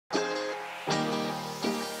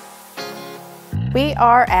We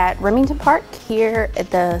are at Remington Park here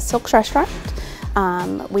at the Silks restaurant.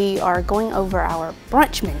 We are going over our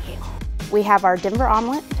brunch menu. We have our Denver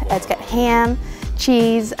omelet. It's got ham,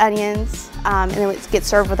 cheese, onions, and then it gets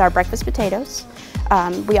served with our breakfast potatoes.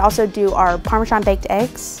 We also do our Parmesan baked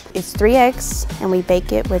eggs. It's 3 eggs, and we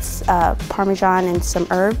bake it with Parmesan and some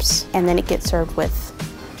herbs, and then it gets served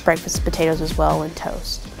with breakfast potatoes as well and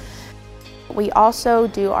toast. We also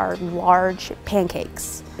do our large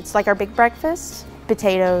pancakes. It's like our big breakfast: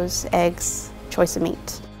 potatoes, eggs, choice of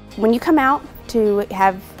meat. When you come out to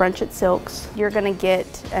have brunch at Silks, you're gonna get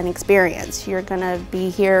an experience. You're gonna be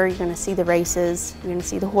here, you're gonna see the races, you're gonna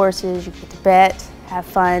see the horses, you get to bet, have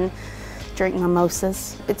fun, drink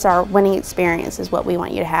mimosas. It's our winning experience is what we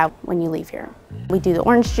want you to have when you leave here. We do the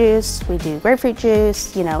orange juice, we do grapefruit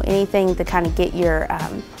juice, you know, anything to kind of get your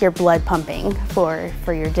blood pumping for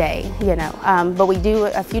your day, you know. But we do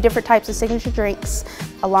a few different types of signature drinks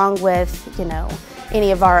along with, you know,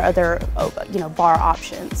 any of our other, you know, bar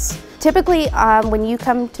options. Typically, when you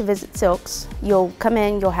come to visit Silks, you'll come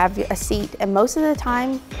in, you'll have a seat, and most of the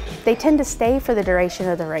time, they tend to stay for the duration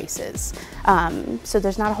of the races. So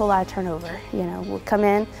there's not a whole lot of turnover. You know, we'll come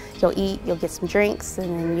in, you'll eat, you'll get some drinks,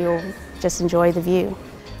 and then you'll just enjoy the view.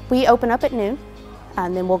 We open up at noon,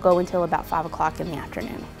 and then we'll go until about 5 o'clock in the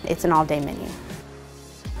afternoon. It's an all-day menu.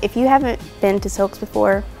 If you haven't been to Silks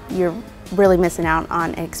before, you're really missing out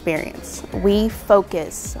on an experience. We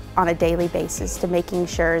focus on a daily basis to making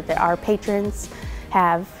sure that our patrons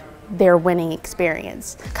have their winning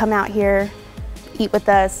experience. Come out here, eat with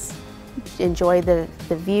us, enjoy the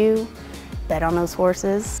view, bet on those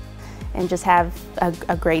horses, and just have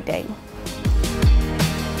a great day.